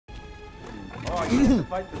Oh, you have to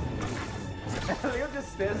fight this dude. Leo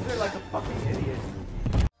just stands there like a fucking idiot.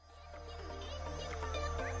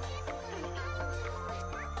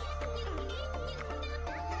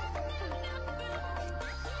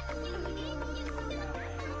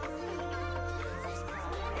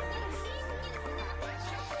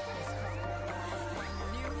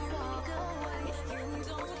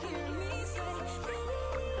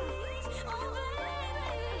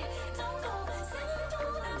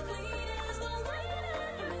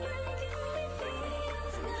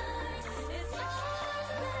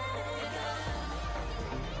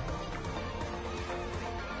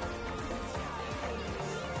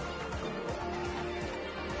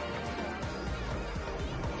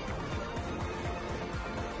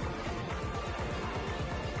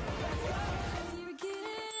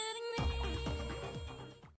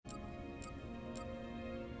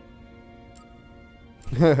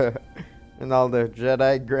 And all the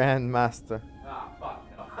Jedi Grandmaster. Ah, fuck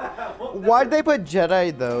no. Why'd they put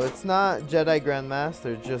Jedi though? It's not Jedi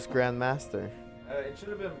Grandmaster, it's just Grandmaster. It should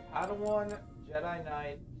have been Padawan, Jedi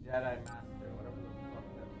Knight, Jedi Master, whatever the fuck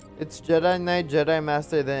that is. It's Jedi Knight, Jedi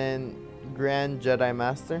Master, then Grand Jedi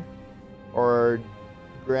Master? Or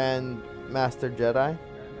Grand Master Jedi? Grandmaster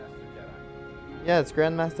Jedi. Yeah, it's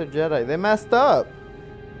Grandmaster Jedi. They messed up. So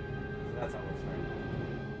that's how we'll start.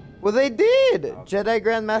 Well, they did! Okay. Jedi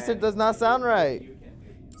Grandmaster does not sound right. You can do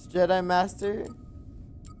it. It's Jedi Master.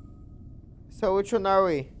 So which one are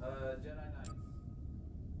we? Jedi Knight.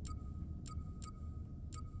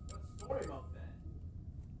 What's story mode then?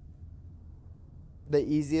 The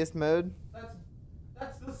easiest mode?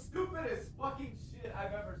 That's the stupidest fucking shit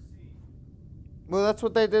I've ever seen. Well, that's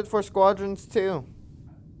what they did for Squadrons too.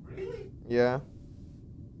 Really? Yeah.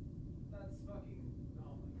 That's fucking.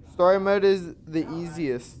 Oh my god. Story mode is the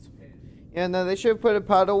easiest. Yeah, no, they should have put a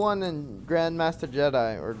Padawan and Grandmaster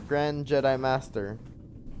Jedi or Grand Jedi Master.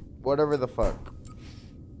 Whatever the fuck.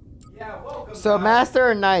 Yeah, welcome. So, guys.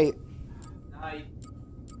 Master or Knight? Knight.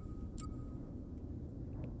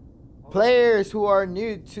 Players who are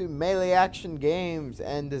new to melee action games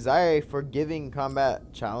and desire a forgiving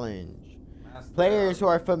combat challenge. Master. Players who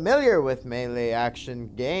are familiar with melee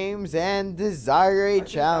action games and desire a I think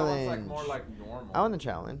challenge. that one's like more like normal. I want a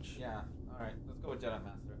challenge. Yeah. All right. Let's go with Jedi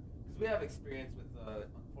Master because we have experience with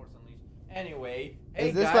Force Unleashed. Anyway, hey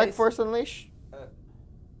Is this guys. like Force Unleashed?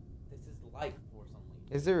 This is like Force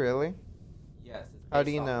Unleashed. Is it really? Yes. It's How do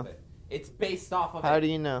based you off know? of it. It's based off of it. How do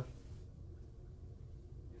you know?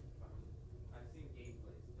 I've seen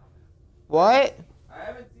gameplays. Dumbass. What? I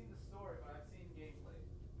haven't seen the story, but I've seen gameplay.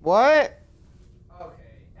 What?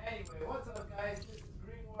 Okay. Anyway, what's up, guys? This is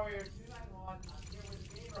GreenWarrior291. I'm here with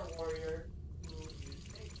GamerWarrior, who is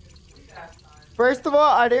taking his sweet ass time. First of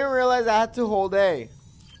all, I didn't realize I had to hold A.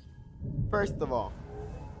 First of all.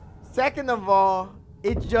 Second of all,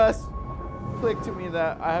 it just clicked to me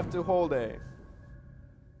that I have to hold A. Isn't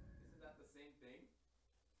that the same thing?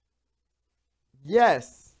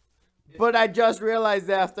 Yes. But I just realized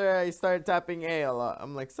after I started tapping A a lot.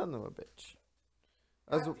 I'm like, son of a bitch.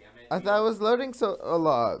 I thought I was loading so a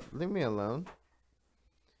lot. Leave me alone.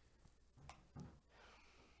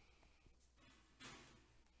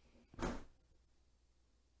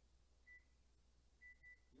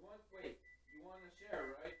 You want to share,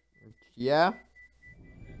 right? Yeah?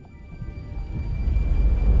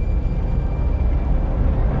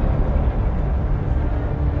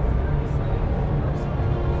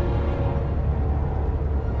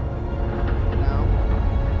 No.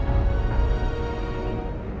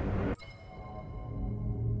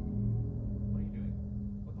 What are you doing?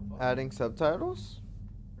 What the fuck? Adding subtitles?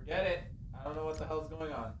 Forget it. I don't know what the hell's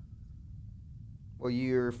going on. Well,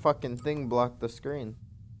 your fucking thing blocked the screen.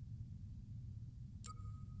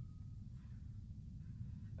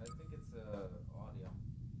 I think it's audio.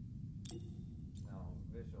 No,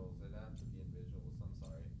 visuals. It has to be in visuals. I'm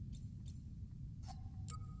sorry.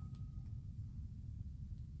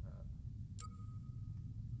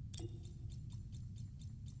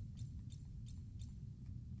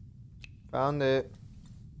 Found it.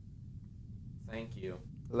 Thank you.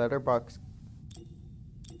 Letterbox.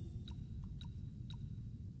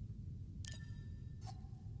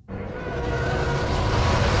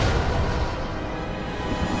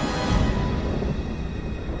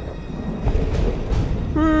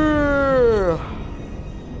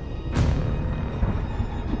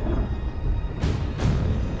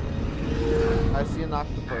 I see an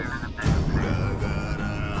octopus.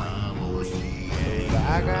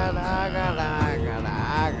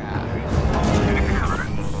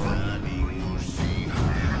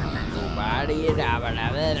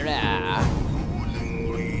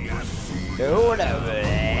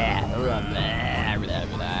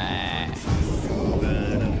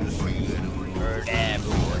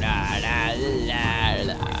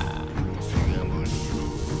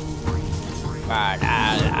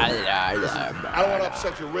 I don't want to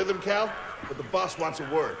upset your rhythm, Cal, but the boss wants a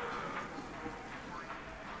word.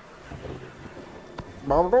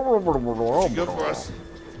 Good for us.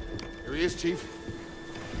 Here he is, Chief.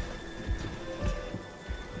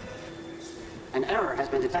 An error has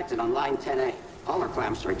been detected on line 10A. All our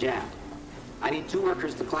clamps are jammed. I need 2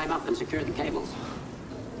 workers to climb up and secure the cables.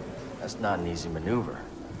 That's not an easy maneuver.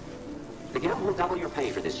 The guild will double your pay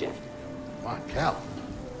for this shift. Come on, Cal.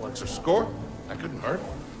 What's your score? That couldn't hurt.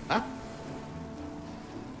 Huh?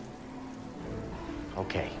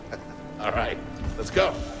 Okay. All right. Let's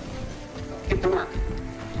go. Get to work.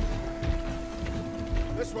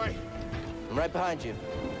 This way. I'm right behind you.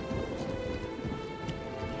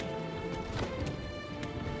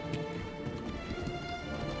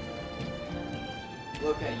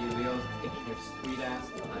 Look at you, Leo, taking your sweet ass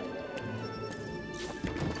time.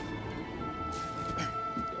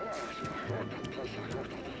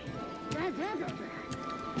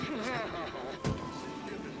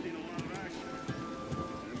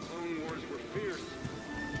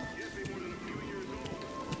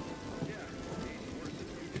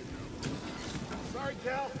 Sorry,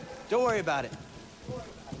 Cal. Don't worry about it.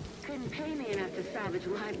 Couldn't pay me enough to salvage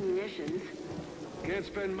live munitions. Can't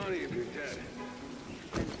spend money if you're dead.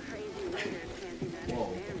 Crazy raiders can't seem to Whoa.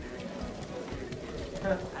 understand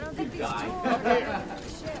that. I don't think these Die.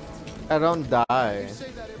 tools shift. I don't die,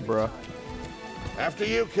 bruh. After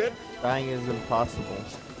you, kid. Dying is impossible.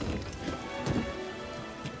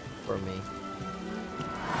 For me.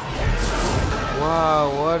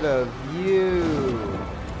 Wow, what a view!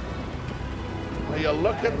 Will you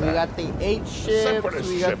look at We that? got the 8 ships, Separatist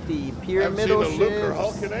we ship. got the Haven't pyramidal seen a Luker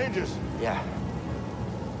Hulk in ships. ages. Yeah.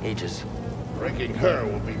 Ages. Breaking her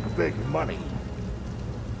will be big money.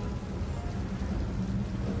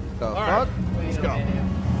 The All fuck? right, Wait let's a go. minute.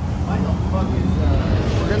 Why the fuck is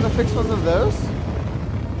We're gonna fix one of those?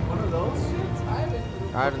 one of those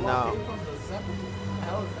shits? I don't know. From the separate. What the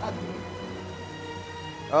hell is that?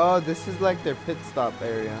 Oh, this is like their pit stop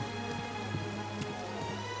area.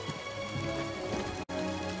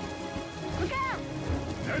 Look out!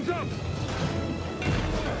 Heads up!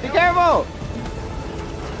 Be careful!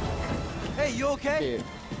 Hey, you okay? Here.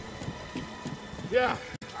 Yeah,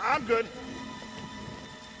 I'm good.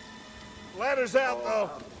 Ladder's out, though.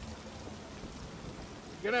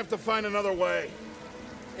 Gonna have to find another way.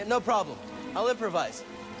 Yeah, no problem. I'll improvise.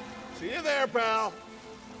 See you there, pal.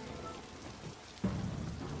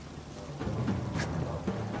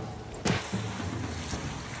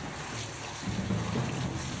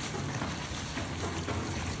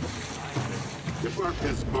 Depart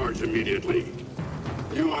this barge immediately.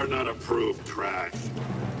 You are not approved trash.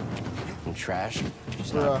 And trash?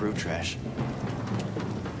 She's Bruh. not approved trash.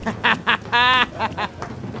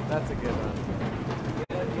 That's a good one.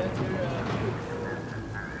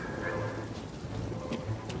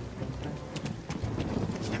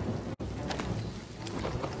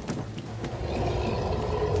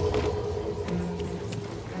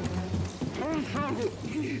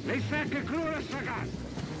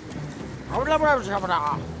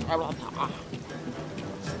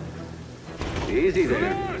 Easy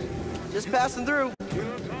there. Just passing through.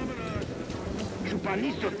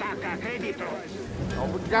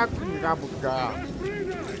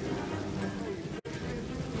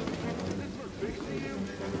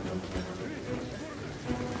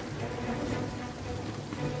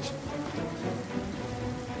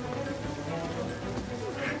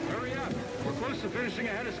 Hurry up. We're close to finishing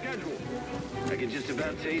ahead of schedule. I can just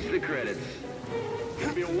about taste the credits.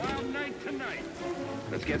 Gonna be a wild night tonight.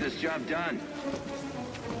 Let's get this job done.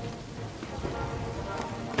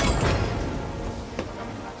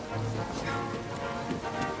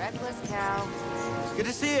 Reckless cow. Good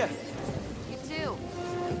to see you. You too.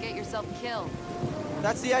 Don't get yourself killed.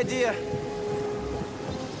 That's the idea.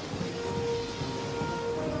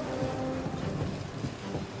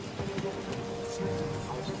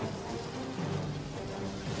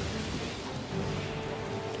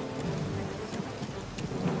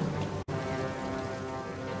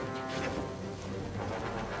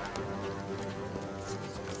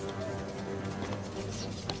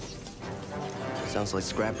 Sounds like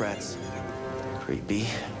scrap rats. Creepy.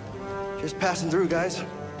 Just passing through, guys.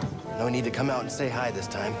 No need to come out and say hi this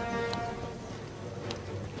time.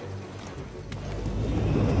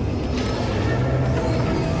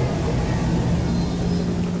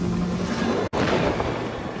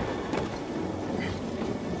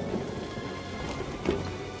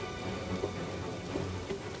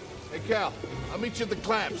 Hey, Cal, I'll meet you at the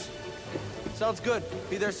clamps. Sounds good.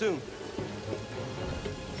 Be there soon.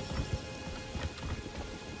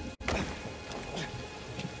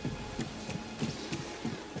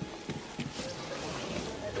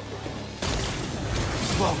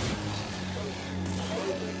 Whoa.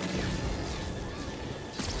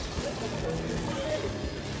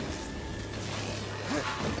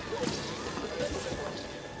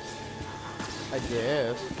 I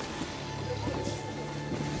guess.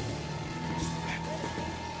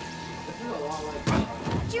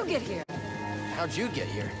 How'd you get here? How'd you get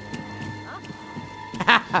here?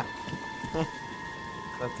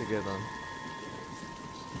 That's a good one.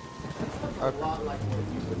 A lot like what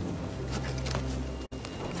you would.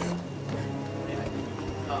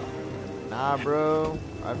 Nah, bro.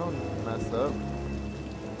 I don't mess up.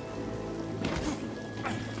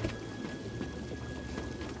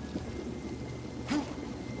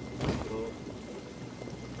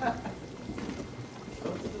 Go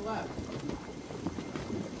to the left.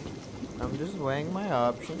 I'm just weighing my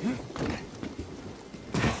options.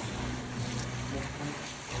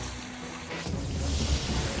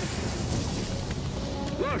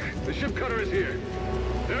 Look, the ship cutter is here.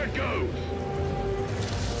 There it goes.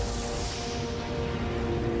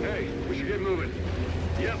 Hey, we should get moving.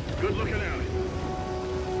 Yep, good looking out.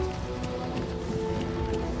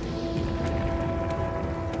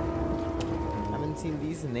 Haven't seen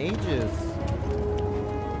these in ages.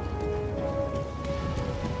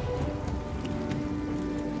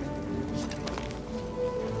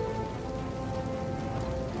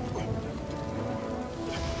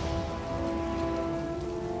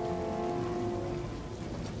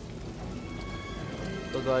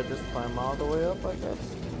 So do I just climb all the way up, I guess?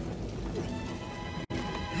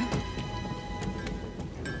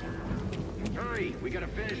 Hurry, we gotta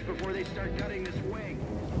finish before they start cutting this wing.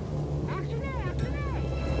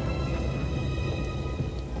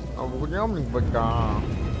 Oh, yummy, but Cal,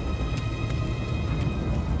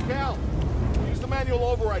 use the manual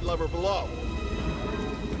override lever below.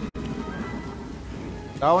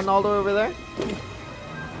 that one all the way over there?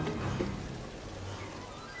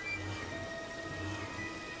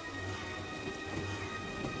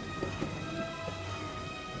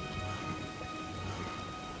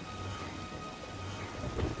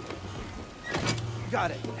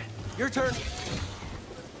 Got it. Your turn.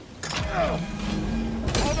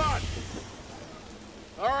 Hold on.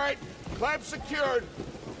 All right, clamp secured.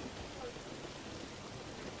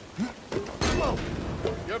 Whoa.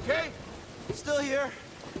 You okay? Still here.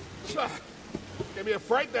 Give me a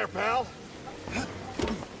fright there, pal.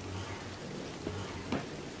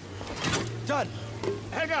 Done.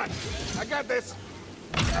 Hang on. I got this.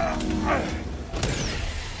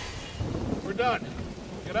 We're done.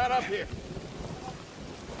 Get out up here.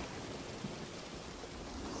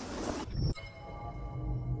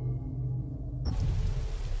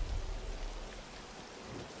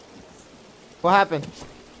 What happened?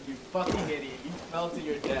 You fucking idiot. You fell to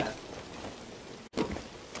your death.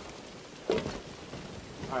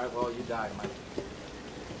 Alright, well, you died, Mike.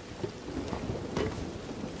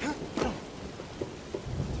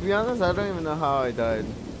 To be honest, I don't even know how I died.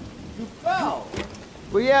 You fell!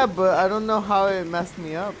 Well, yeah, but I don't know how it messed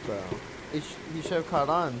me up, though. He should have caught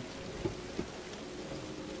on.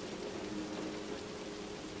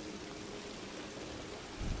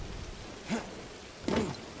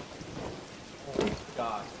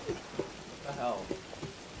 God. What the hell?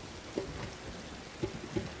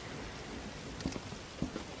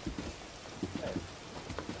 Hey.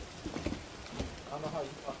 I don't know how you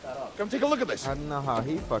fucked that up. Come take a look at this. I don't know how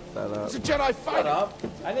he fucked that up. It's a Jedi fighter. Shut up.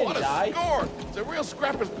 I didn't What a die. score! It's a real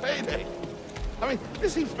scrapper's payday. I mean,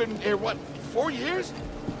 this he's been here, what, 4 years?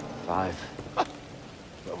 5.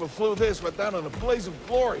 Whoever flew this went down in a blaze of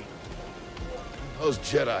glory. Those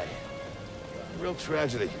Jedi. Real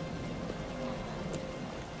tragedy.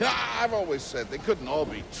 Yeah, I've always said they couldn't all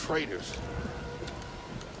be traitors.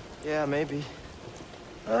 Yeah, maybe.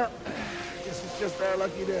 Guess it's just our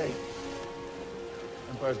lucky day.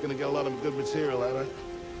 Empire's gonna get a lot of good material out of it.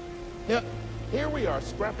 Yeah, here we are,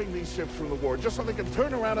 scrapping these ships from the war just so they can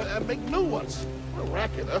turn around and make new ones. What a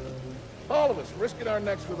racket, huh? All of us risking our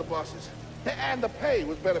necks for the bosses. And the pay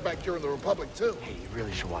was better back during the Republic, too. Hey, you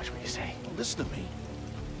really should watch what you say. Well, listen to me.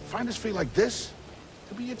 Find us free like this,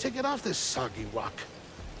 could be your ticket off this soggy rock.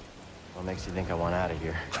 What makes you think I want out of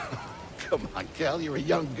here? Come on, Cal, you're a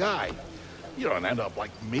young guy. You don't end up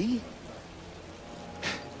like me.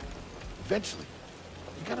 Eventually,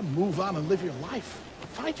 you gotta move on and live your life.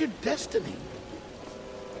 Find your destiny.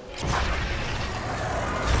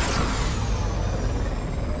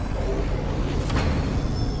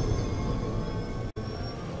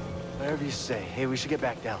 Whatever you say. Hey, we should get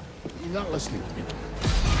back down. You're not listening to me.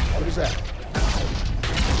 What is that?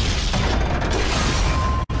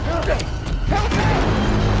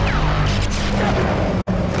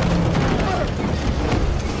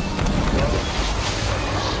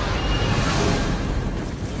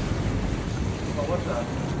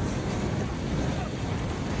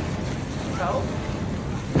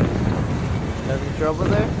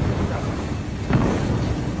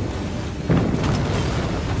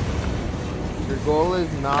 Your goal is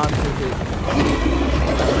not to hit.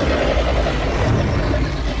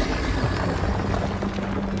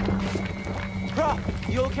 Bro,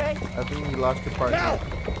 you okay? I think you lost your partner. Now!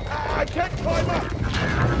 I can't climb up!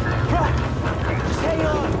 Bro, just hang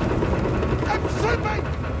on. Send me!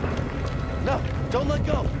 No, don't let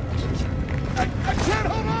go. I can't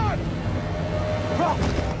hold on! Bro,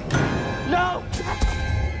 no!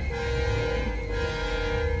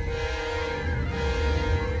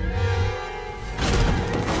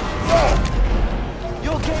 You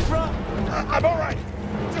okay, bro? I'm all right.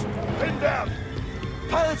 Just pinned down.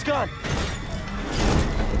 Pilot's gone.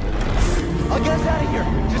 I'll get us out of here.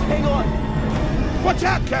 Just hang on. Watch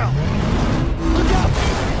out, Cal! Look out!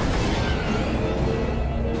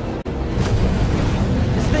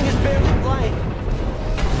 This thing is barely flying.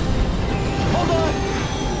 Hold on!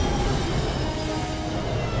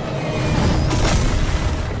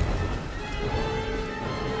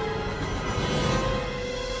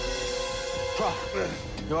 Bro,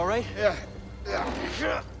 you all right? Yeah.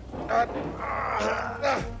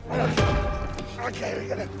 Okay,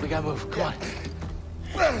 We gotta move. Come on.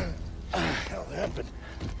 What the hell happened?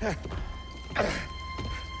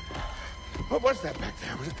 What was that back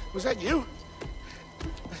there? Was that you?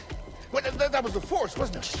 Well, that was the Force,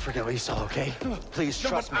 wasn't it? Just forget what you saw, okay? Please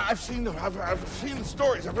trust me. I've seen the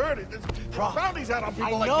stories. I've heard it. There's bounties out on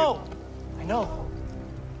people like you. I know.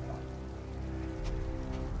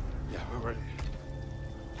 Yeah, we're ready.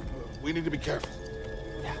 We need to be careful.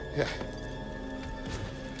 Yeah.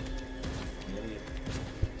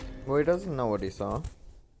 Well, he doesn't know what he saw.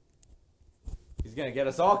 He's gonna get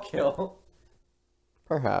us all killed.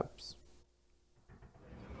 Perhaps.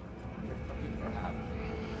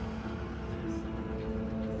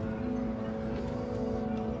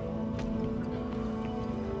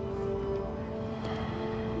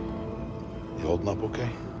 You holding up okay?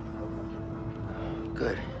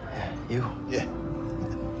 Good. Yeah, you? Yeah.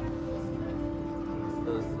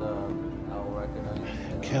 Does Al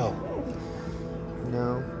recognize? Kel,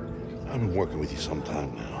 No. I've been working with you some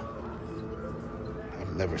time now.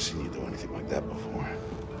 I've never seen you do anything like that before.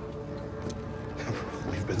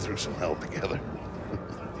 We've been through some hell together.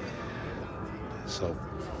 So,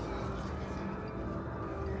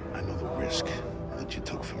 I know the risk that you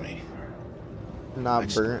took for me.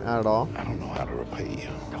 Not burnt at all. I don't know how to repay you.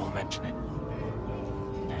 Don't mention it.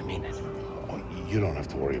 I mean it. Oh, you don't have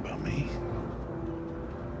to worry about me.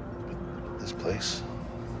 But this place,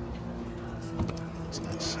 it's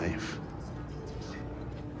not safe.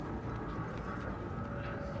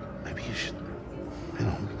 Maybe you should,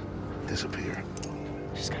 disappear.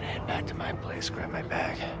 Just gotta head back to my place, grab my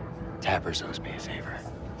bag. Tappers owes me a favor.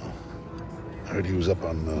 I heard he was up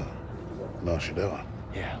on Noshadella.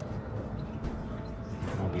 Yeah.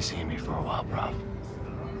 Won't be seeing me for a while, Prof.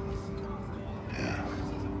 Yeah.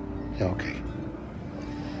 Yeah, okay.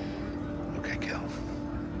 Okay, Kel.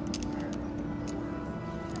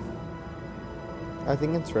 I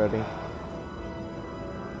think it's ready.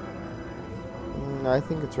 I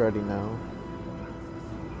think it's ready now.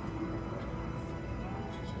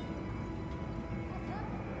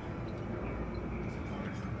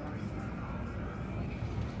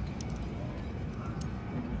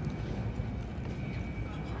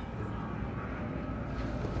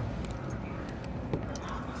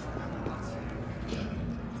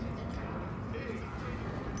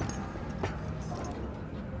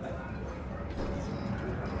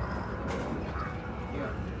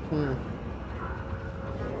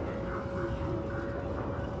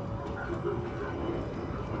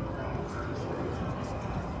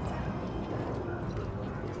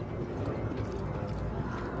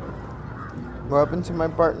 What happened to my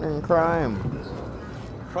partner in crime?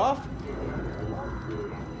 Prof?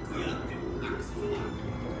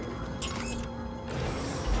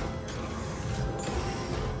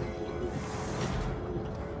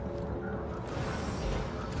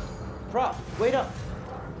 Prof, wait up.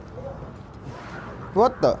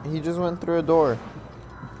 What the? He just went through a door.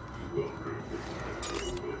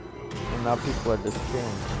 And now people are disappearing.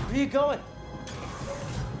 Where are you going?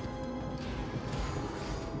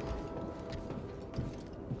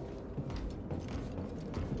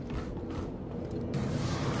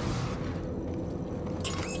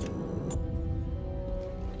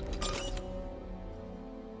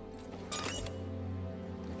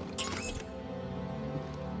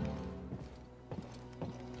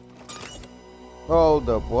 Hold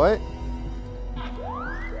up, what?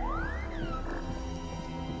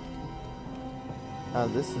 Oh,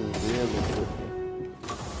 this is really tricky.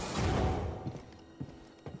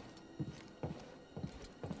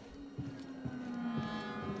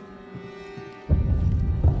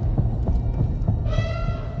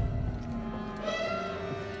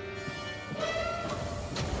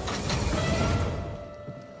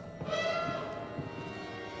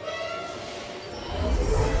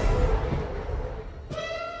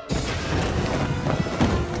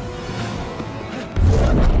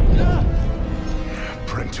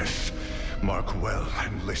 well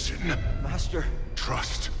and listen. Master.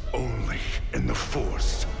 Trust only in the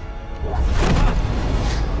Force.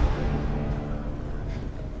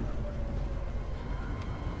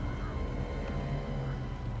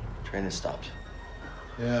 Train has stopped.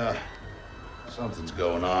 Yeah, something's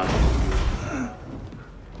going on.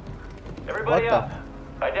 Everybody up.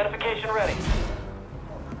 Identification ready.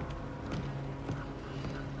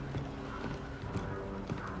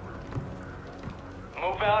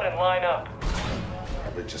 Move out and line up.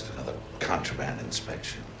 Probably just another contraband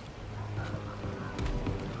inspection.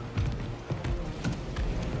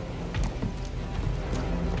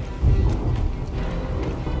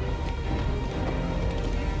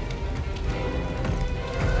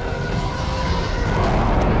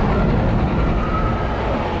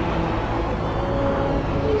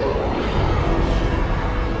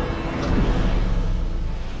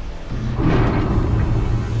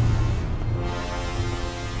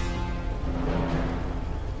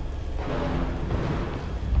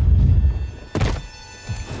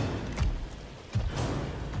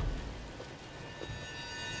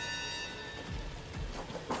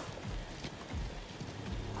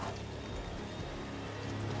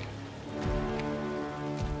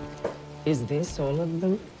 Is this all of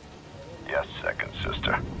them? Yes, second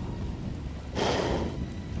sister.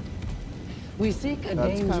 We seek a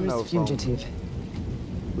That's kind dangerous of, fugitive.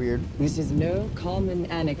 Weird. This is no common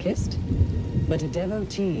anarchist, but a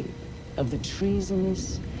devotee of the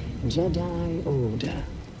treasonous Jedi Order.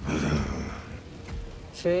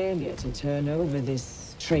 Failure to turn over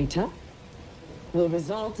this traitor will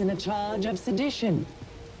result in a charge of sedition.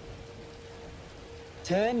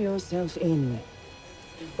 Turn yourself in,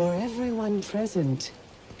 or everyone present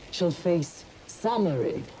shall face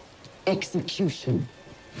summary execution.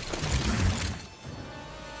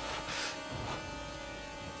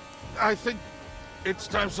 I think it's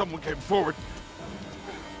time someone came forward.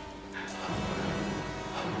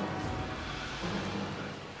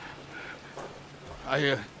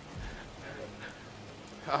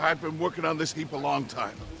 I've been working on this heap a long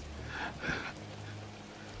time.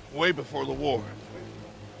 Way before the war.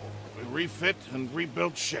 We refit and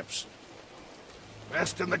rebuilt ships.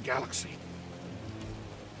 Best in the galaxy.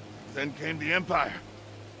 Then came the Empire.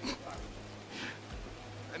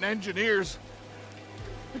 And engineers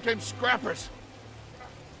became scrappers.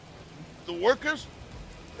 The workers,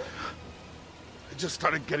 they just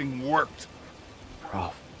started getting worked.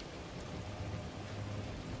 Prof.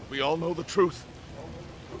 We all know the truth.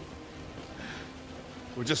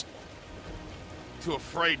 We're just too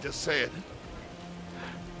afraid to say it.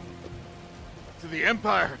 To the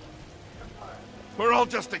Empire, we're all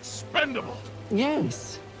just expendable.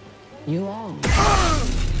 Yes, you are.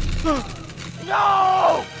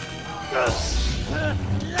 No!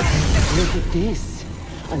 Look at this,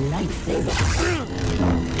 a lightsaber.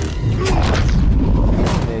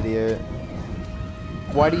 Idiot.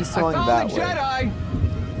 Why are you swing that way? Jedi!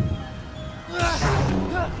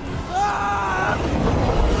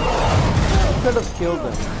 Could have killed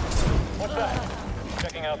him. What's that?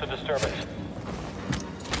 Checking out the disturbance.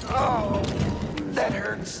 Oh, that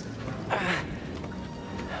hurts.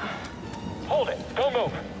 Hold it. Don't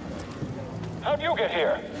move. How'd you get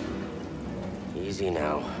here? Easy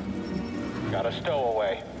now. Got a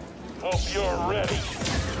stowaway. Hope you're ready.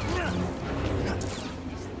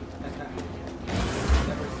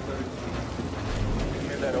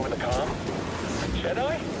 Hear that over the comm?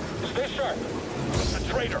 Jedi? Stay sharp. The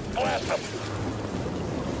traitor. Blast him.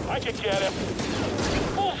 I can get him.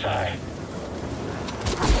 Bullseye.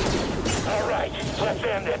 All right. Let's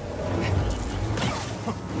end it.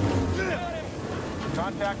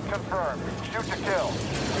 Contact confirmed. Shoot to kill.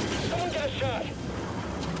 Someone get a shot.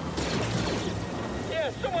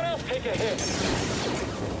 Yeah, someone else take a hit.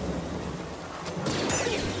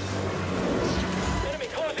 Enemy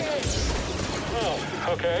closing in.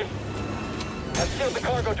 Oh, okay. I've sealed the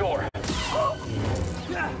cargo door.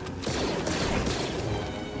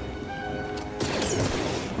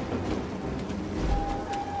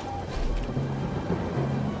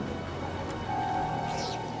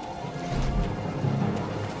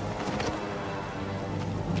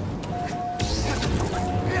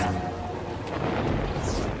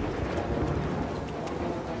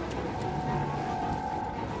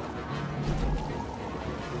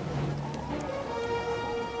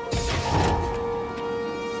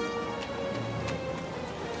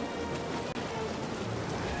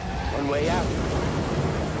 One way out.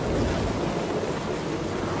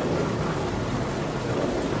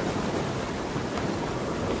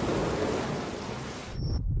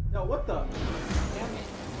 No, what the?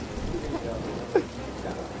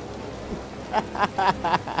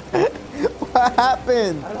 What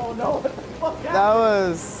happened? I don't know what the fuck happened.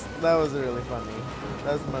 That was really funny.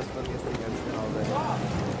 That was the most funniest thing I've seen all day.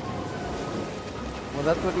 Well,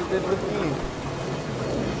 that's what he did with me.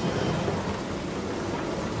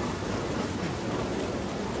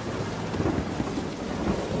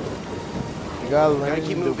 You gotta learn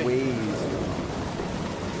keep the moving. ways.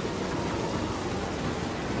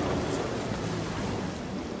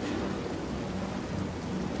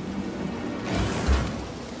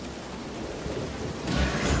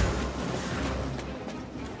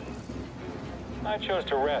 I chose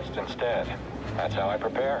to rest instead. That's how I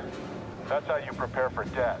prepare. That's how you prepare for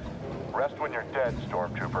death. Rest when you're dead,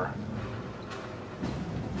 Stormtrooper.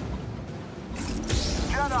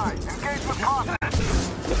 Jedi, engage with caution!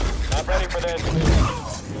 Not ready for this.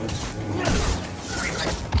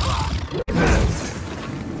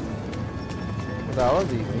 Well, that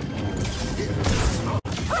was easy.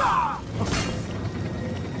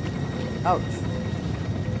 Ouch.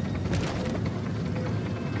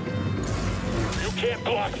 You can't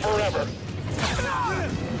block forever.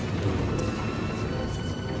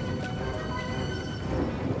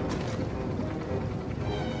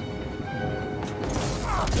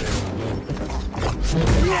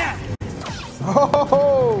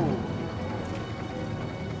 Oh!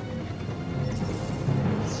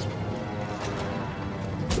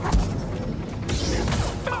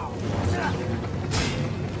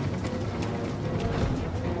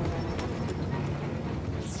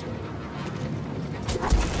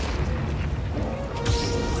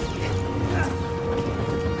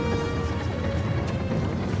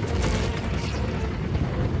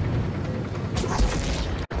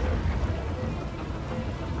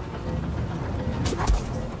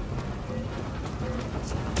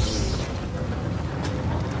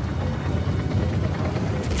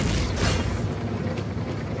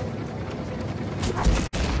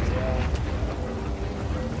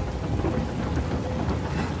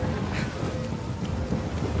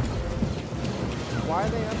 Why are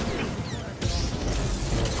they up here?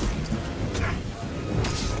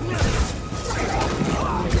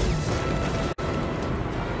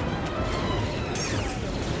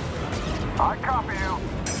 I copy you.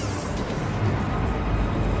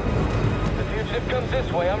 The fugitive comes this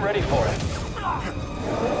way. I'm ready for it.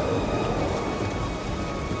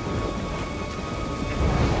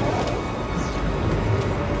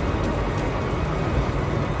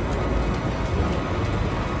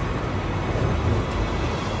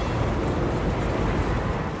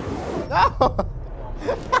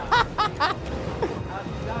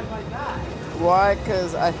 Why?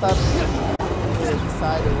 Because I thought the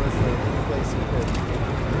side was the place you could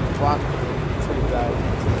walk to dive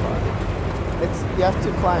too far. It's you have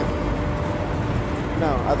to climb.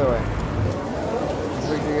 No, other way. I'm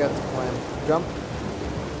pretty sure you have to climb. Jump.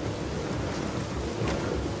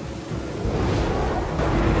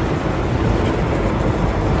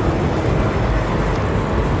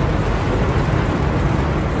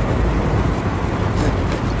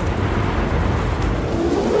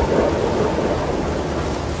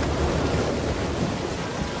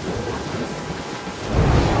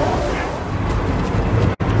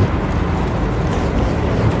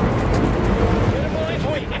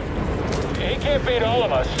 Beat all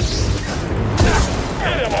of us.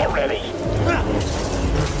 Get him already.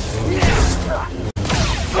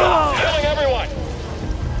 Killing everyone.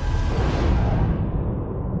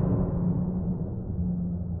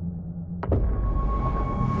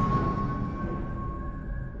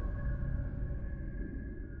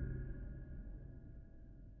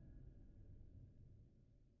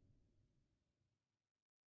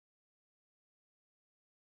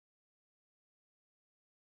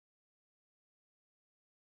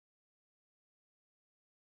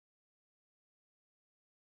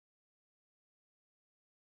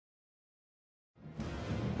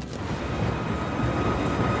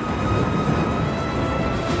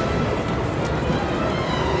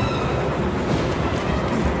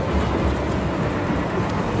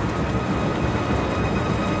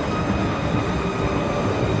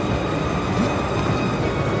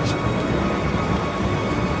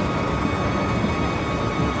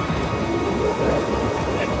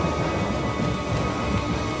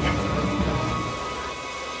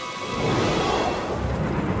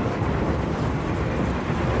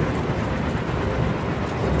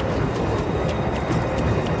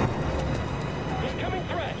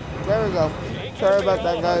 There we go. Sorry about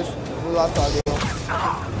that, guys. We lost audio.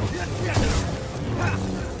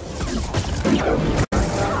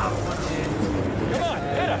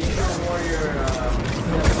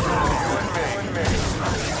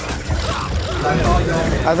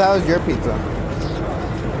 I thought it was your pizza.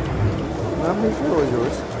 I'm pretty sure it was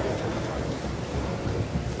yours.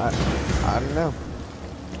 I don't know.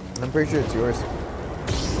 I'm pretty sure it's yours.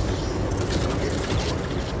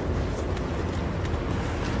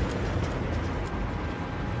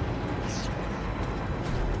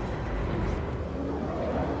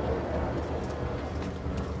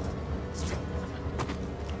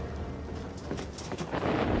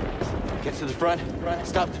 Get to the front.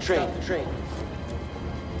 Stop the train.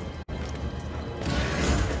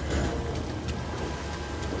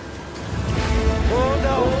 Oh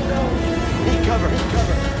no! Need cover.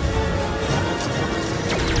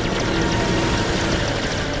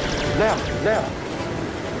 Now.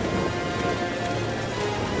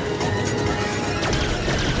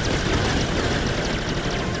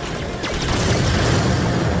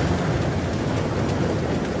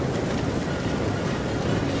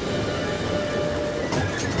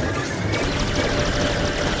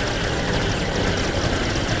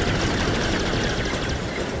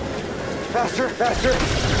 Faster!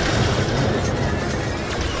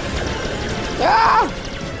 Ah!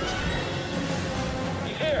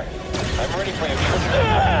 He's here. I'm ready for you.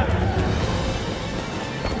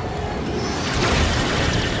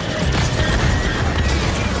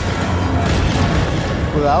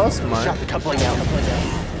 Well, that was smart. Shot the coupling out.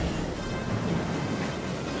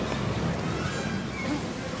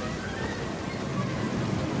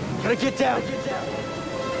 Gotta get down.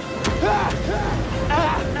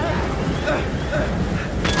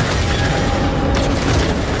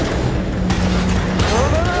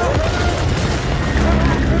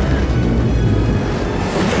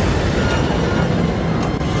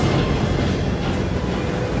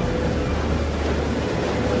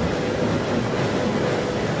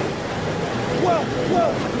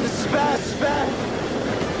 Whoa! This is bad.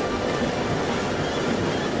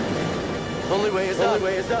 Only way is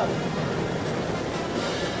up.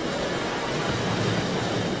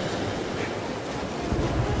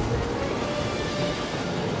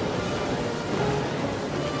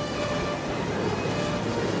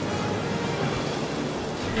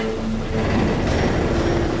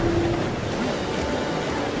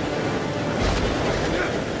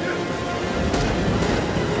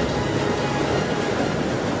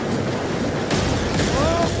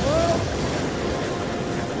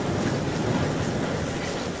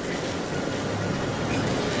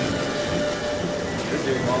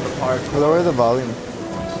 Lower the volume.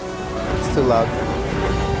 It's too loud.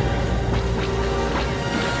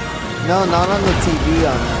 No, not on the TV,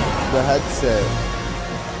 on the headset.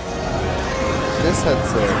 This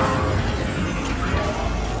headset.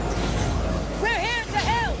 We're here to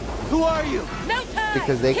help! Who are you? No time!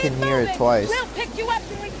 Because they Keep can hear it moving. twice. We'll pick you up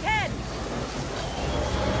when we can!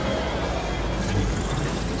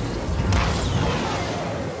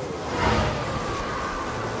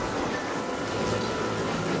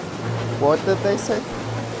 What did they say?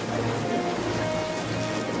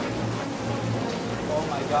 Oh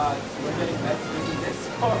my god, we're getting messages in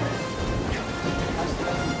Discord.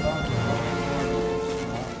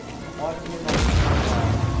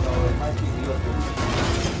 So it might be real for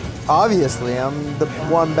you. Obviously, I'm the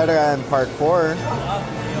one better at parkour.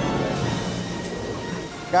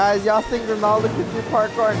 Guys, y'all think Ronaldo could do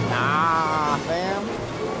parkour? Nah, fam.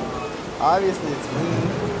 Obviously, it's me.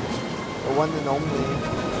 The one and only.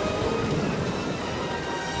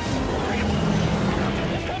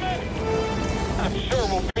 I'm sure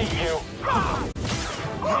we'll beat you.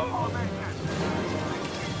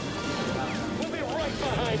 We'll be right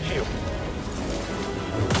behind you.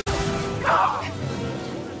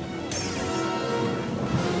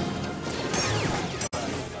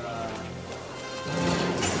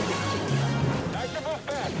 Active move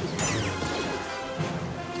back.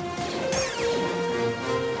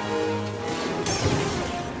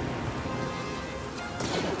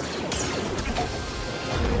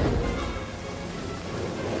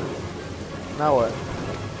 Now what?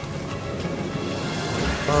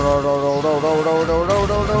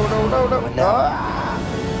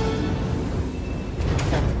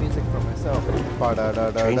 Change music for myself.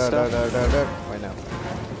 Train stuff? Wait, no.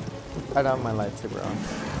 I don't have my lightsaber on.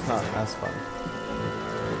 It's not as fun.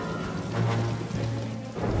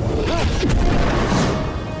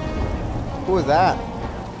 Who is that?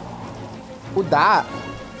 Who that?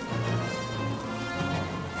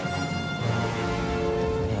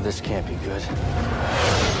 This can't be good.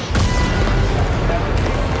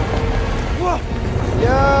 Whoa!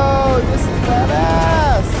 Yo, this is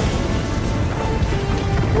badass!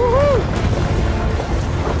 Woohoo!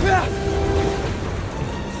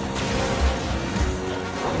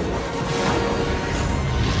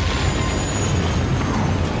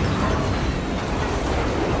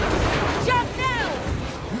 Jump!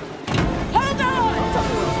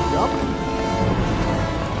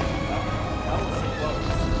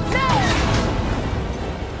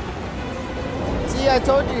 I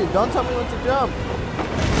told you. Don't tell me when to jump.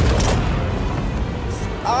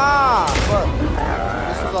 Ah, fuck.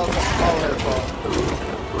 This is all her fault.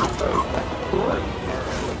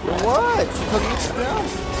 What? She told me to jump.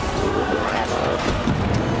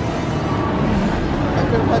 I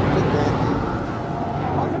could have had good landing.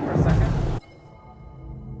 Pause it for a second.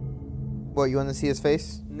 What, you want to see his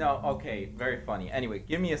face? No, okay, very funny. Anyway,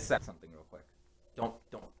 give me a sec. Something real quick. Don't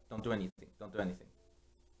do anything. Don't do anything.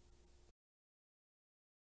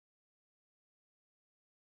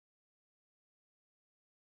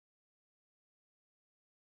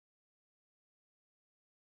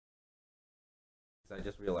 I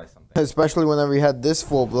just realized something. Especially whenever you had this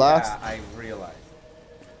full blast. Yeah, I realized.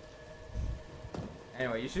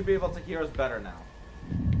 Anyway, you should be able to hear us better now.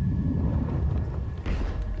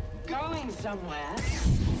 Going somewhere?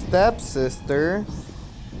 Stepsister.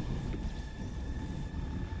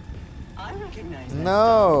 I recognize that.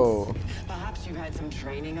 No. Perhaps you've had some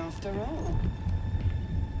training after all.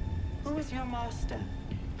 Who was your master?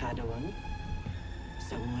 Padawan?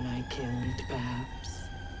 Someone I killed, perhaps?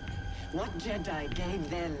 What Jedi gave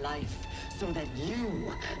their life so that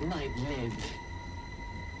you might live?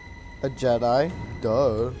 A Jedi? Duh.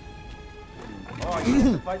 Oh, I need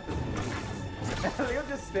to fight this dude. Leo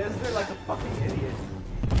just stands there like a fucking idiot.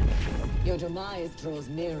 Your demise draws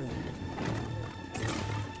nearer.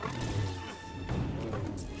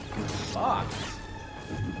 Fuck.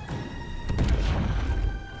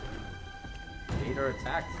 Vader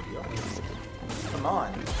attacks, Leo. Come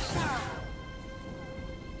on.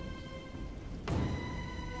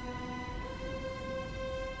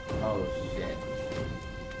 Oh shit.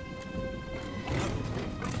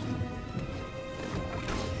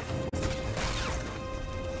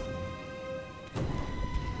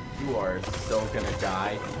 You are so gonna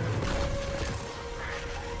die.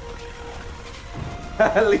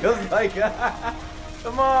 Leo's like,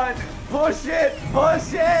 come on, push it,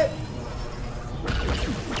 push it!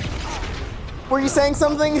 Were you saying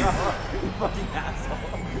something? You fucking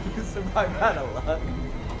asshole. You survived out of luck.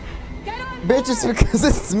 Bitch, it's because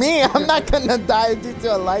it's me. I'm not gonna die due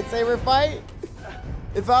to a lightsaber fight.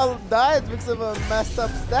 If I'll die, it's because of a messed up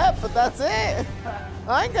step, but that's it.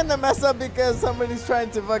 I ain't gonna mess up because somebody's trying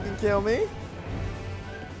to fucking kill me.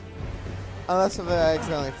 Unless if I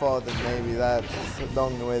accidentally fall, then maybe that's the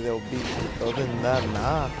only way they'll beat me. Other than that,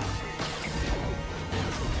 nah.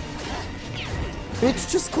 Bitch,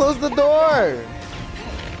 just close the door.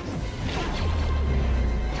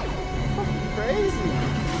 Fucking crazy.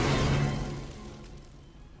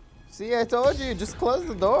 See, I told you, just close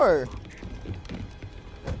the door.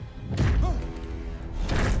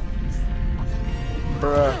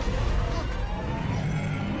 Bruh.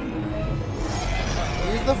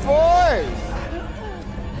 Use the force!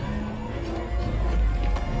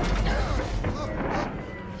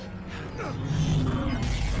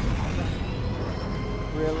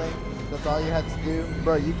 Really? That's all you had to do?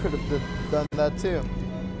 Bro, you could have done that too.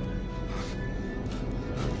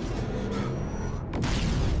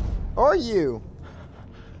 Or you.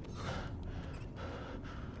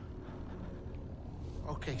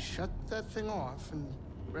 Okay, shut that thing off and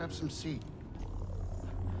grab some seat.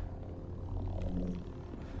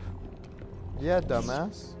 Yeah,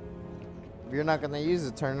 dumbass. If you're not gonna use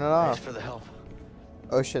it, turn it off. Thanks for the help.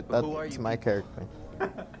 Oh shit, that's my character.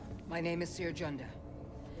 My name is Seer Junda,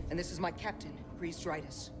 and this is my captain, Grease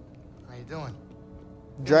Dritus. How you doing?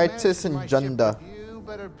 Dritus and Junda. You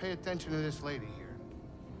better pay attention to this lady here.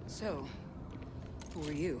 So, who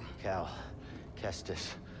are you? Cal.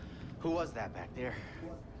 Kestis. Who was that back there?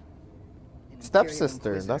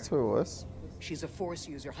 Stepsister, that's who it was. She's a Force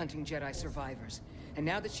user hunting Jedi survivors. And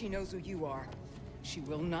now that she knows who you are, she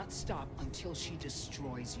will not stop until she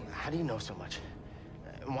destroys you. How do you know so much?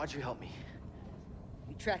 And why'd you help me?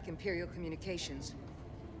 We track Imperial communications.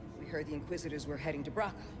 We heard the Inquisitors were heading to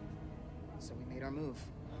Braca. So we made our move.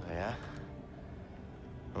 Oh, yeah?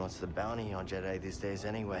 And what's the bounty on Jedi these days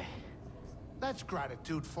anyway? That's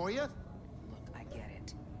gratitude for you. Look, I get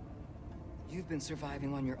it. You've been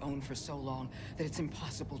surviving on your own for so long that it's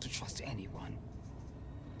impossible to trust anyone.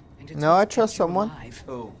 No, I trust someone.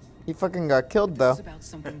 Oh. He fucking got killed though. It's about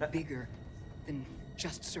something bigger than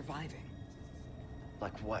just surviving.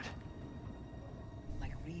 Like what?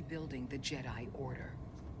 Like rebuilding the Jedi Order.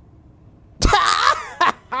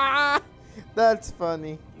 That's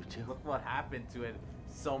funny. You too? Look what happened to it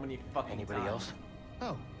so many fucking Anybody times. else?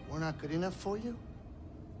 Oh, we're not good enough for you?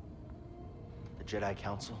 The Jedi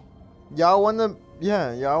Council? Y'all wanna,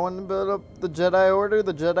 yeah, y'all wanna build up the Jedi Order,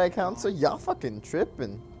 the Jedi Council? Y'all fucking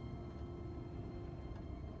tripping.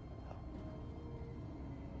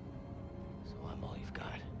 So I'm all you've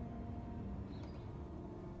got.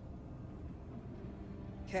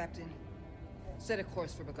 Captain, set a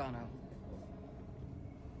course for Bogano.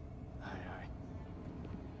 Aye, aye.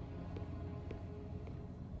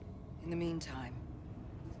 In the meantime,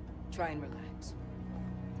 try and relax.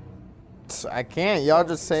 I can't. Y'all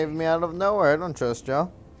just saved me out of nowhere. I don't trust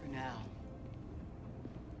y'all. For now.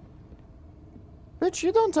 Bitch,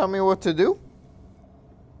 you don't tell me what to do.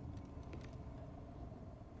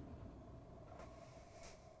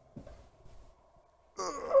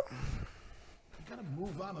 You gotta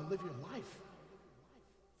move on and live your life.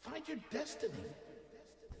 Find your destiny.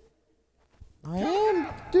 I am,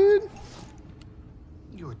 dude.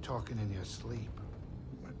 You were talking in your sleep.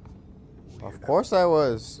 Of course I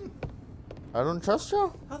was. I don't trust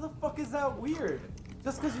y'all. How the fuck is that weird?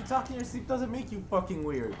 Just because you talk in your sleep doesn't make you fucking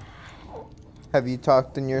weird. Have you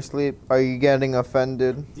talked in your sleep? Are you getting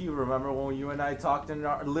offended? Do you remember when you and I talked in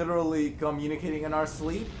our, literally communicating in our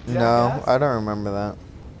sleep? No, I don't remember that.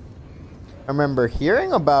 I remember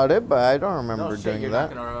hearing about it, but I don't remember shit, doing you're that.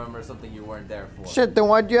 not gonna remember something you weren't there for. Shit, then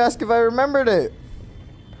why'd you ask if I remembered it?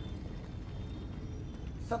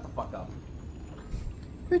 Shut the fuck up.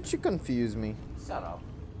 Bitch, you confuse me. Shut up.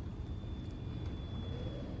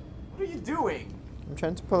 What are you doing? I'm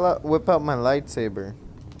trying to whip out my lightsaber.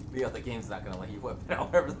 Yeah, the game's not gonna let you whip it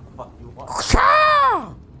out wherever the fuck you want.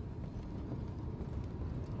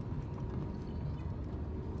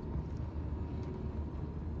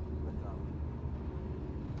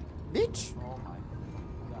 Bitch. Oh my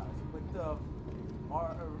gosh. Click the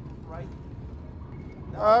right.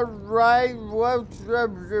 Alright, what? This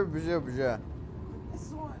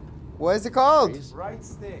one. What is it called? Right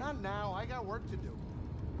stick. Not now. I got work to do.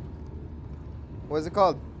 What is it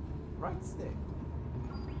called? Right stick.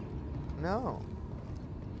 No.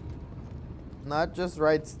 Not just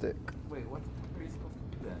right stick. Wait, what are you supposed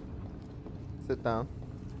to do then? Sit down.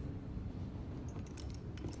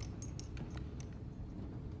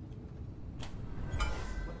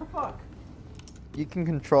 What the fuck? You can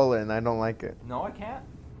control it and I don't like it. No, I can't.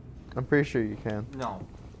 I'm pretty sure you can. No.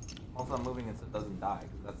 Also, I'm moving it so it doesn't die,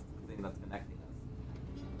 because that's the thing that's connecting us.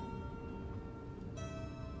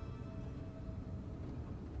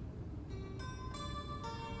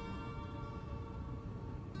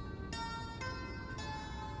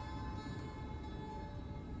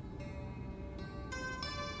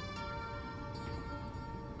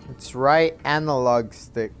 It's right analog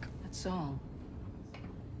stick. That's all.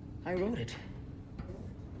 I wrote it.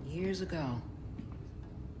 Years ago.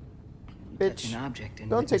 You touch Bitch, an object and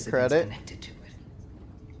don't witness take events credit. connected to it.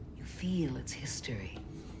 You feel its history.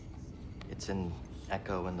 It's an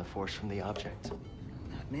echo in the force from the object.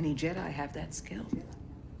 Not many Jedi have that skill.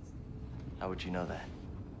 How would you know that?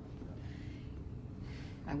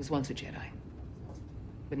 I was once a Jedi.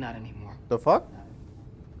 But not anymore. The fuck?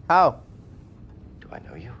 How? Do I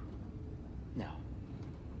know you? No.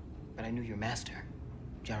 But I knew your master,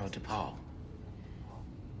 Jaro Tapal.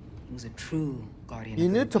 He was a true guardian You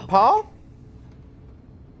of the knew Republic. Tapal?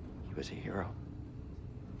 He was a hero.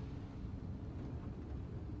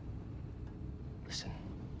 Listen.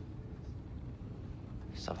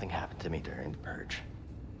 Something happened to me during the Purge.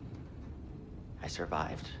 I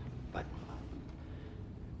survived, but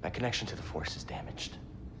my connection to the Force is damaged.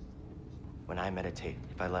 When I meditate,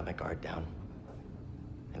 if I let my guard down,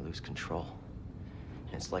 I lose control.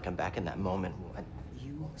 And it's like I'm back in that moment when...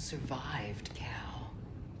 You survived, Cal.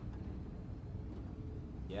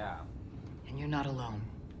 Yeah. And you're not alone.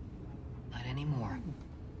 Not anymore.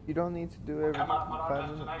 You don't need to do every 5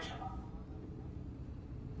 minutes.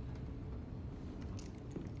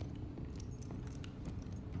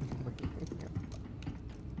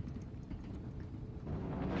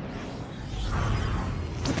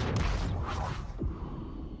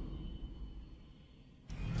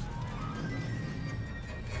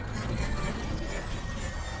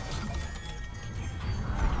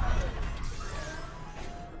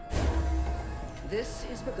 This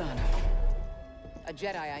is Bogano. A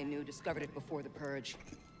Jedi I knew discovered it before the Purge.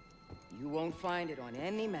 You won't find it on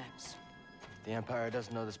any maps. The Empire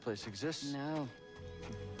doesn't know this place exists. No.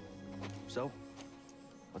 So,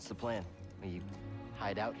 what's the plan? We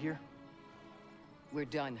hide out here? We're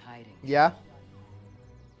done hiding. Yeah?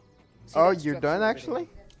 See Oh, that you're structure done over actually?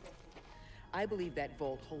 there? I believe that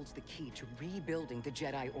vault holds the key to rebuilding the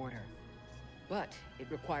Jedi Order. But it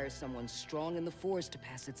requires someone strong in the Force to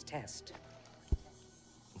pass its test.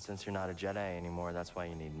 And since you're not a Jedi anymore, that's why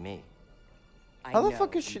you need me. How the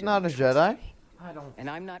fuck is she not a Jedi? I don't. And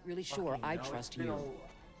I'm not really sure I trust you.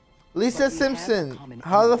 Lisa But we have Simpson, common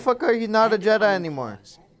how the evil fuck are you not a and Jedi common anymore?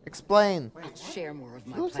 cause. Explain. I'll share more of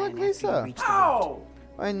my She looks plan like after you Lisa. reach the vault.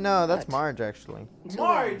 Ow! I know, that's What? Marge actually. Until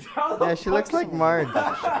Marge! How the Yeah, she looks fuck- like Marge.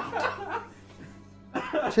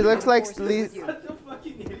 She looks like Such a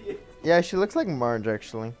fucking idiot. Yeah, she looks like Marge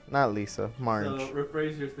actually. Not Lisa, Marge. So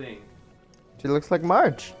rephrase your thing. She looks like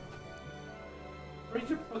Marge. Rephrase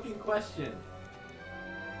your fucking question.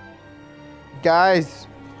 Guys,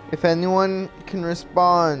 if anyone can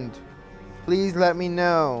respond, please let me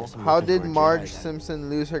know. How did Marge Simpson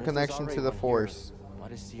lose her connection to the Force? Why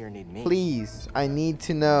does Seer need me? Please, I need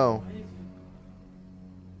to know.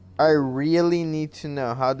 I really need to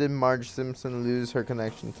know. How did Marge Simpson lose her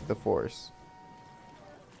connection to the Force?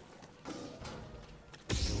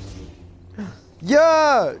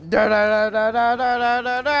 Yeah!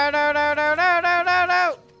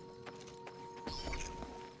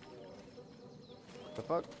 The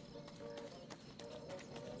fuck?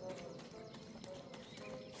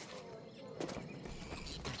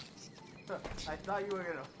 I thought you were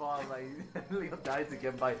gonna fall, like, Leo dies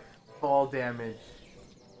again by fall damage.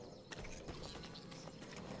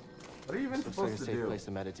 What are you even supposed to safe do? Place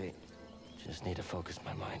to meditate. Just need to focus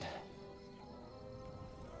my mind.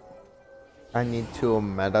 I need to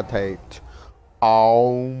meditate.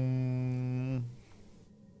 Om.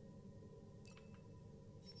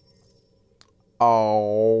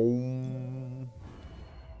 Om.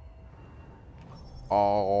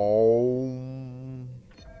 Om.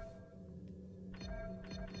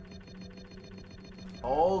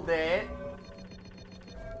 Hold it.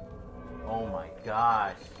 Oh my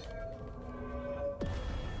gosh.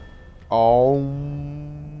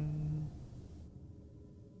 Om.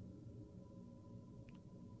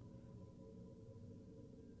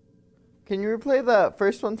 Can you replay the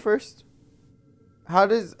first one first? How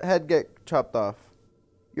does head get chopped off?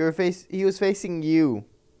 He was facing you.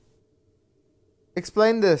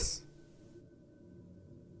 Explain this.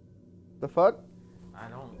 The fuck? I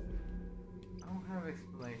don't have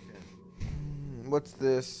explanation. What's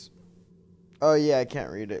this? Oh yeah, I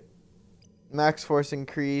can't read it. Max force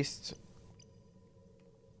increased.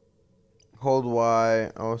 Hold Y.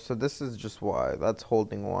 Oh, so this is just Y. That's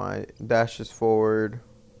holding Y. Dashes forward.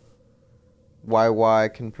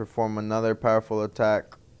 YY can perform another powerful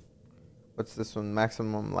attack. What's this one?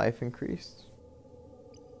 Maximum life increased?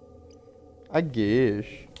 I guess.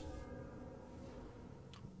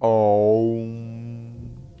 Oh.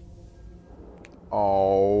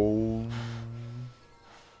 Oh.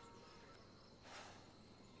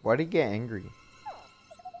 Why'd he get angry?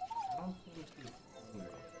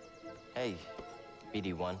 Hey,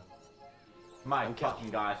 BD1. My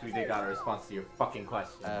fucking gosh, we did got a response to your fucking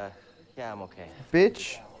question. Yeah, I'm okay.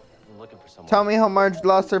 Bitch. I'm looking for someone. Tell me how Marge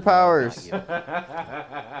lost her powers.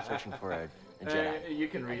 Searching for a Jedi. You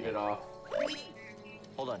can read it off.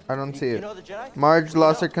 Hold on. I don't see You it. know the Jedi? Marge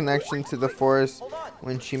lost her connection to the Force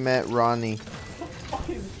when she met Ronnie.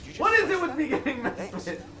 What is it with me getting messed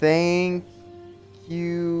with? Thank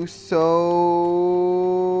you so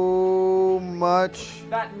much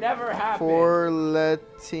That never happened. for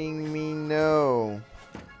letting me know.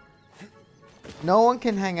 No one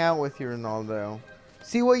can hang out with you, Ronaldo.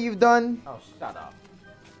 See what you've done? Oh, shut up.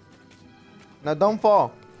 Now don't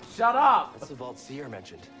fall. Shut up! That's the vault Seer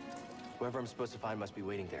mentioned. Whoever I'm supposed to find must be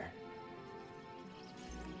waiting there.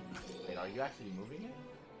 Wait, are you actually moving it?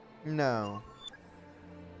 No.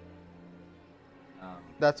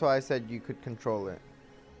 That's why I said you could control it.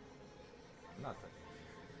 I'm not touching it.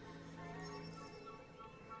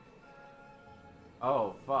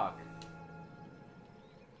 Oh, fuck.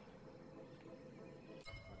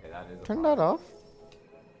 Okay, that is Turn that off.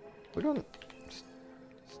 We don't...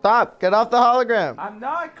 Stop! Get off the hologram! I'm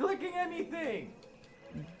not clicking anything!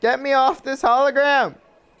 Get me off this hologram!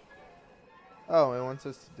 Oh, it wants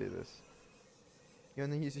us to do this. You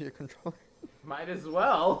want to use your controller? Might as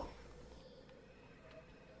well.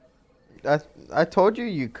 I told you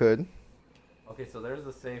you could. Okay, so there's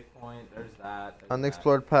the save point, there's that. There's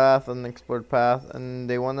Unexplored path, unexplored path, and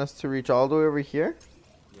they want us to reach all the way over here?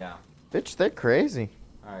 that. Yeah. Bitch, they're crazy.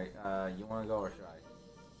 Alright, you wanna go or should I?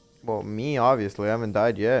 Well, me, obviously. I haven't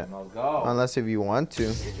died yet. Well, go. Unless if you want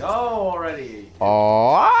to. Go already!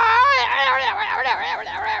 Oh! I don't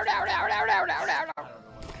know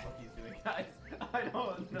what the fuck he's doing, guys. I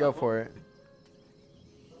don't know. Go for it.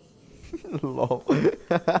 Lol.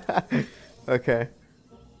 Okay.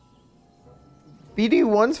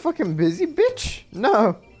 BD1's fucking busy, bitch?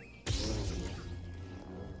 No.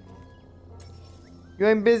 You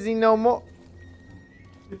ain't busy no more.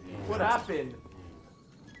 What happened?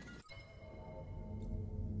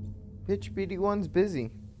 Bitch, BD1's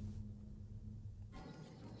busy.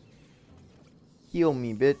 Heal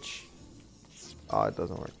me, bitch. Oh, it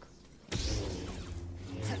doesn't work.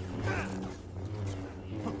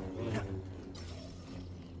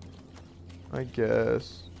 I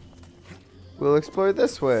guess. We'll explore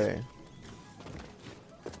this way.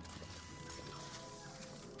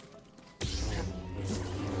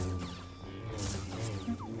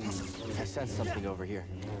 I sense something over here.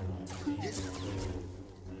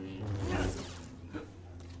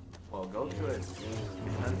 Well, go to it. If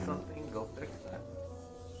you sense something, go fix that.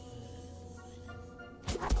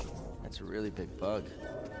 That's a really big bug.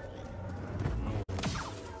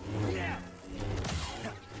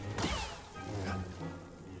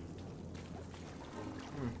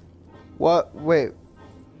 What? Wait.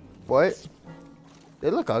 What?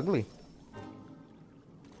 They look ugly.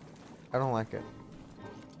 I don't like it.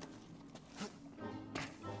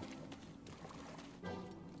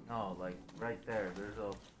 No, like right there. There's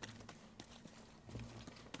a.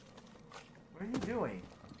 What are you doing?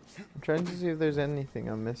 I'm trying to see if there's anything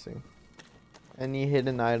I'm missing. Any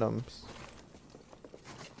hidden items.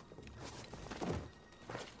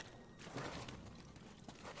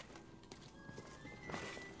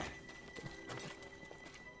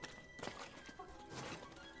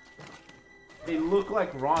 They look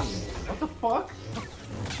like Ronnie. What the fuck?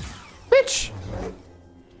 Bitch!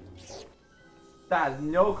 That has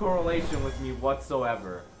no correlation with me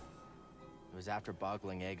whatsoever. It was after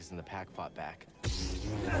boggling eggs in the pack fought back.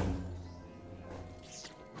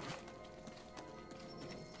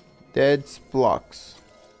 Dead Splox.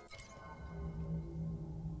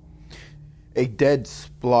 A dead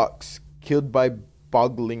Splox killed by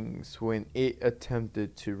boglings when it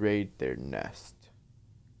attempted to raid their nest.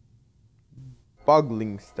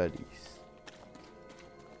 Bogling studies.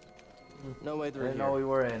 No way through I here. know we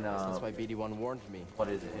were in That's why BD1 warned me. what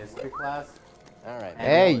is it, history class? Alright.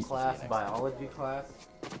 Hey! Class, biology class?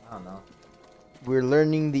 I don't know. We're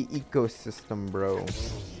learning the ecosystem, bro.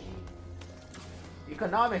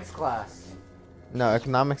 Economics class. No,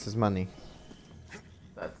 economics is money.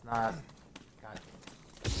 That's not. God.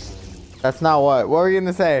 That's not what. What were you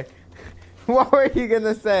gonna say? What were you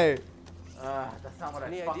gonna say? That's not what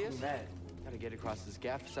Any I fucking ideas? meant. Gotta get across this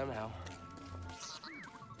gap somehow.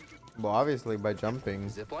 Well, obviously by jumping.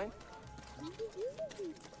 Zipline?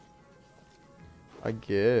 I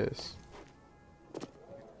guess.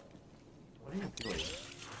 What are you doing?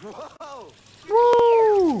 Whoa!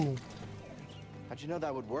 Woo! How'd you know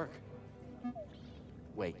that would work?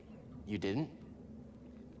 Wait, you didn't?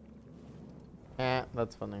 Eh,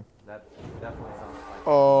 that's funny. That definitely sounds like.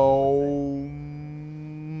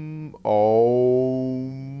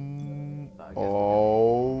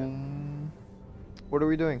 What are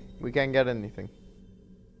we doing? We can't get anything.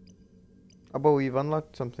 Oh, but we've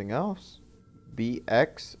unlocked something else.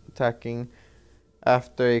 BX attacking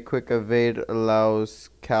after a quick evade allows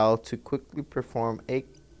Cal to quickly perform a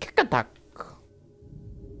kick attack.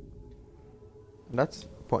 That's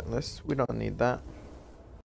pointless. We don't need that.